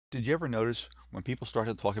Did you ever notice when people start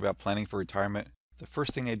to talk about planning for retirement, the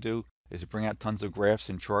first thing they do is bring out tons of graphs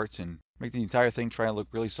and charts and make the entire thing try and look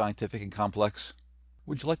really scientific and complex?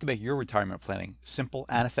 Would you like to make your retirement planning simple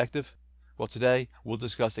and effective? Well, today we'll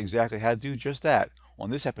discuss exactly how to do just that on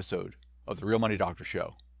this episode of The Real Money Doctor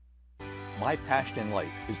Show. My passion in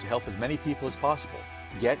life is to help as many people as possible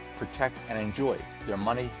get, protect, and enjoy their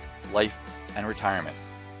money, life, and retirement.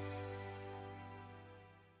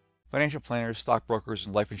 Financial planners, stockbrokers,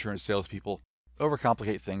 and life insurance salespeople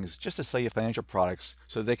overcomplicate things just to sell you financial products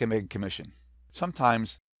so they can make a commission.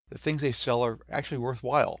 Sometimes the things they sell are actually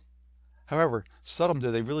worthwhile. However, seldom do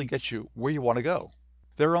they really get you where you want to go.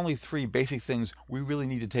 There are only three basic things we really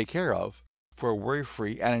need to take care of for a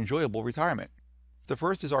worry-free and enjoyable retirement. The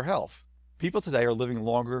first is our health. People today are living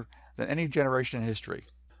longer than any generation in history.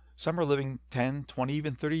 Some are living 10, 20,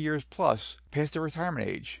 even 30 years plus past their retirement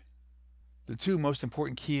age. The two most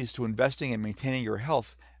important keys to investing and maintaining your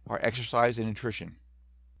health are exercise and nutrition.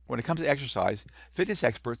 When it comes to exercise, fitness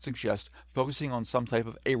experts suggest focusing on some type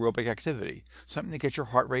of aerobic activity, something to get your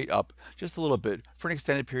heart rate up just a little bit for an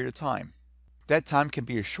extended period of time. That time can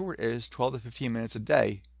be as short as 12 to 15 minutes a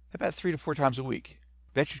day, about 3 to 4 times a week.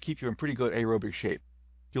 That should keep you in pretty good aerobic shape.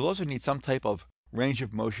 You'll also need some type of range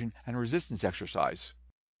of motion and resistance exercise.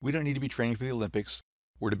 We don't need to be training for the Olympics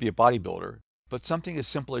or to be a bodybuilder, but something as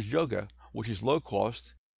simple as yoga, which is low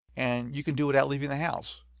cost, and you can do it without leaving the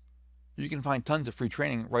house. You can find tons of free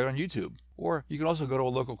training right on YouTube, or you can also go to a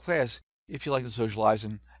local class if you like to socialize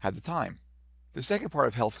and have the time. The second part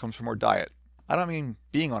of health comes from our diet. I don't mean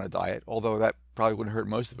being on a diet, although that probably wouldn't hurt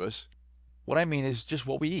most of us. What I mean is just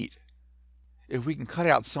what we eat. If we can cut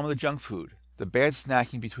out some of the junk food, the bad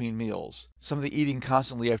snacking between meals, some of the eating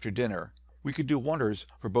constantly after dinner, we could do wonders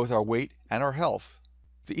for both our weight and our health.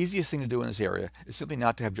 The easiest thing to do in this area is simply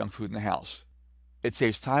not to have junk food in the house. It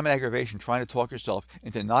saves time and aggravation trying to talk yourself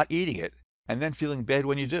into not eating it and then feeling bad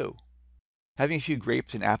when you do. Having a few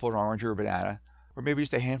grapes, an apple, an orange, or a banana, or maybe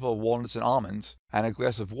just a handful of walnuts and almonds and a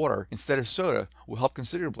glass of water instead of soda will help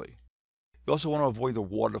considerably. You also want to avoid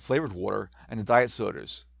the flavored water and the diet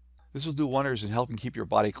sodas. This will do wonders in helping keep your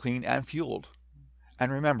body clean and fueled.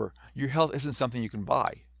 And remember, your health isn't something you can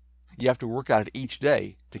buy. You have to work at it each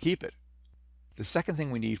day to keep it. The second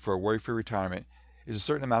thing we need for a worry-free retirement is a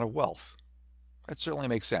certain amount of wealth. That certainly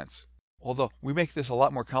makes sense, although we make this a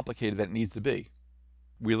lot more complicated than it needs to be.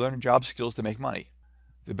 We learn job skills to make money.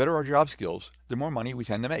 The better our job skills, the more money we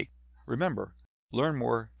tend to make. Remember, learn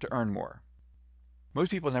more to earn more.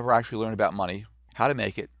 Most people never actually learn about money, how to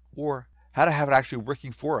make it, or how to have it actually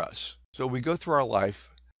working for us. So we go through our life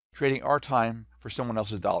trading our time for someone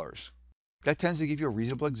else's dollars. That tends to give you a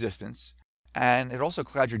reasonable existence, and it also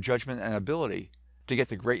clouds your judgment and ability to get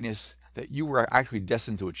the greatness that you were actually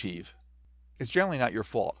destined to achieve. It's generally not your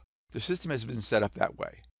fault. The system has been set up that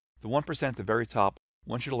way. The 1% at the very top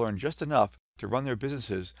want you to learn just enough to run their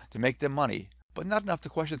businesses to make them money, but not enough to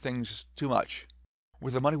question things too much.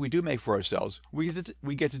 With the money we do make for ourselves, we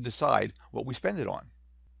get to decide what we spend it on.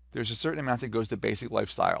 There's a certain amount that goes to basic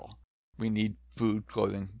lifestyle. We need food,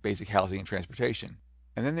 clothing, basic housing, and transportation.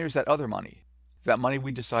 And then there's that other money. That money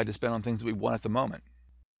we decide to spend on things that we want at the moment.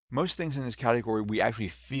 Most things in this category we actually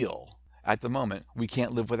feel at the moment we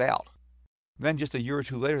can't live without. Then just a year or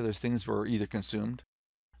two later, those things were either consumed,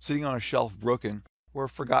 sitting on a shelf broken, or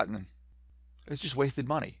forgotten. It's just wasted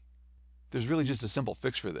money. There's really just a simple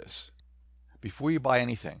fix for this. Before you buy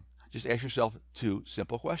anything, just ask yourself 2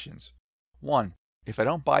 simple questions. 1, if I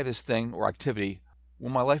don't buy this thing or activity, will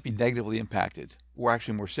my life be negatively impacted? Or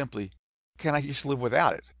actually more simply, can I just live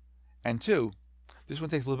without it? And 2, this one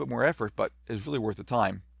takes a little bit more effort, but is really worth the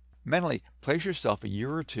time. Mentally, place yourself a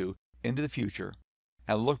year or 2 into the future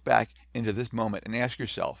and look back into this moment and ask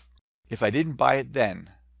yourself, if I didn't buy it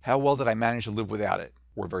then, how well did I manage to live without it?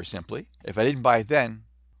 Or very simply, if I didn't buy it then,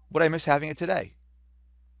 would I miss having it today?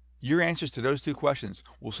 Your answers to those 2 questions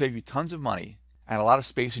will save you tons of money and a lot of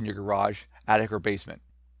space in your garage, attic, or basement.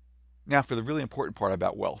 Now for the really important part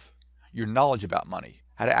about wealth, your knowledge about money,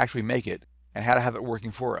 how to actually make it, and how to have it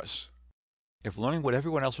working for us. If learning what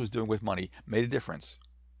everyone else was doing with money made a difference,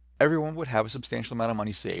 everyone would have a substantial amount of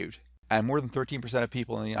money saved, and more than 13% of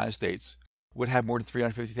people in the United States would have more than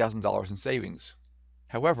 $350,000 in savings.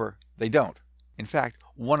 However, they don't. In fact,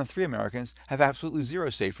 1 in 3 Americans have absolutely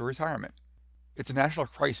zero saved for retirement. It's a national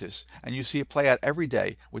crisis, and you see it play out every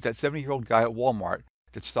day with that 70-year-old guy at Walmart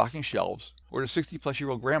that's stocking shelves, or the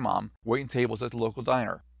 60-plus-year-old grandmom waiting tables at the local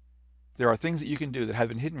diner. There are things that you can do that have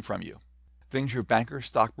been hidden from you. Things your banker,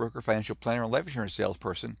 stockbroker, financial planner, and life insurance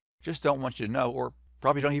salesperson just don't want you to know, or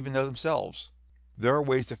probably don't even know themselves. There are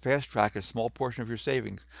ways to fast track a small portion of your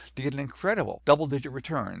savings to get an incredible double-digit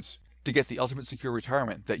returns to get the ultimate secure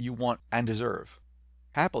retirement that you want and deserve.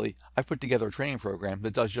 Happily, I've put together a training program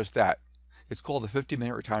that does just that. It's called the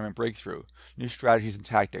 50-Minute Retirement Breakthrough, New Strategies and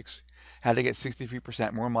Tactics, how to get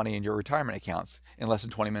 63% more money in your retirement accounts in less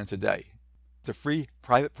than 20 minutes a day. It's a free,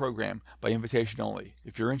 private program by invitation only.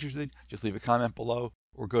 If you're interested, just leave a comment below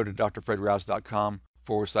or go to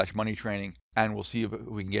drfredrouse.com/money training and we'll see if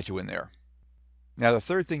we can get you in there. Now, the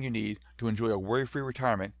third thing you need to enjoy a worry-free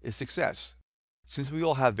retirement is success. Since we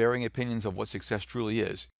all have varying opinions of what success truly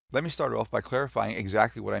is, let me start off by clarifying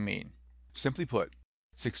exactly what I mean. Simply put,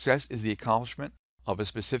 success is the accomplishment of a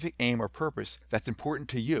specific aim or purpose that's important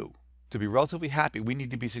to you. To be relatively happy, we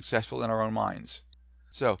need to be successful in our own minds.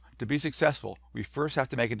 So, to be successful, we first have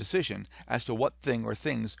to make a decision as to what thing or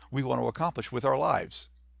things we want to accomplish with our lives.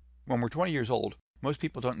 When we're 20 years old, most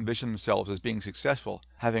people don't envision themselves as being successful,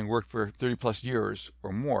 having worked for 30 plus years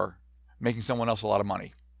or more, making someone else a lot of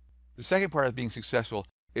money. The second part of being successful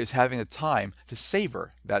is having the time to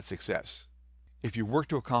savor that success. If you work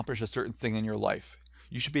to accomplish a certain thing in your life,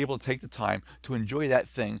 you should be able to take the time to enjoy that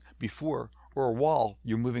thing before or while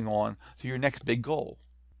you're moving on to your next big goal.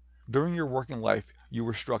 During your working life, you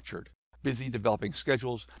were structured, busy developing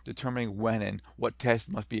schedules, determining when and what tasks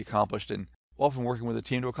must be accomplished, and often working with a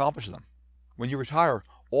team to accomplish them. When you retire,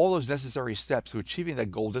 all those necessary steps to achieving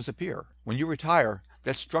that goal disappear. When you retire,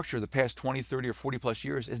 that structure of the past 20, 30, or 40 plus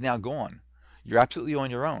years is now gone. You're absolutely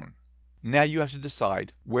on your own. Now you have to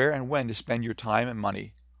decide where and when to spend your time and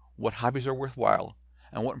money, what hobbies are worthwhile,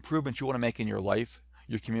 and what improvements you want to make in your life,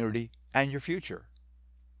 your community, and your future.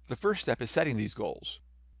 The first step is setting these goals.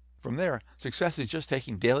 From there, success is just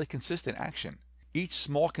taking daily consistent action. Each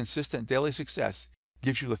small consistent daily success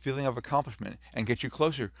gives you the feeling of accomplishment and gets you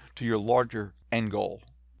closer to your larger end goal.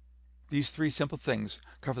 These three simple things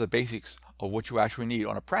cover the basics of what you actually need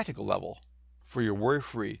on a practical level for your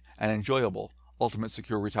worry-free and enjoyable ultimate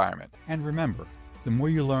secure retirement. And remember, the more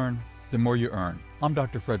you learn, the more you earn. I'm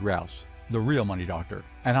Dr. Fred Rouse, the real money doctor,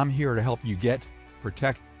 and I'm here to help you get,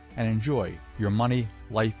 protect, and enjoy your money,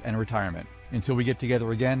 life, and retirement. Until we get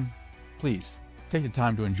together again, please take the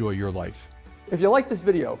time to enjoy your life. If you like this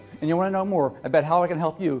video and you want to know more about how I can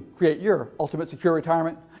help you create your ultimate secure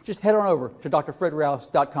retirement, just head on over to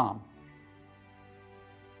drfredrouse.com.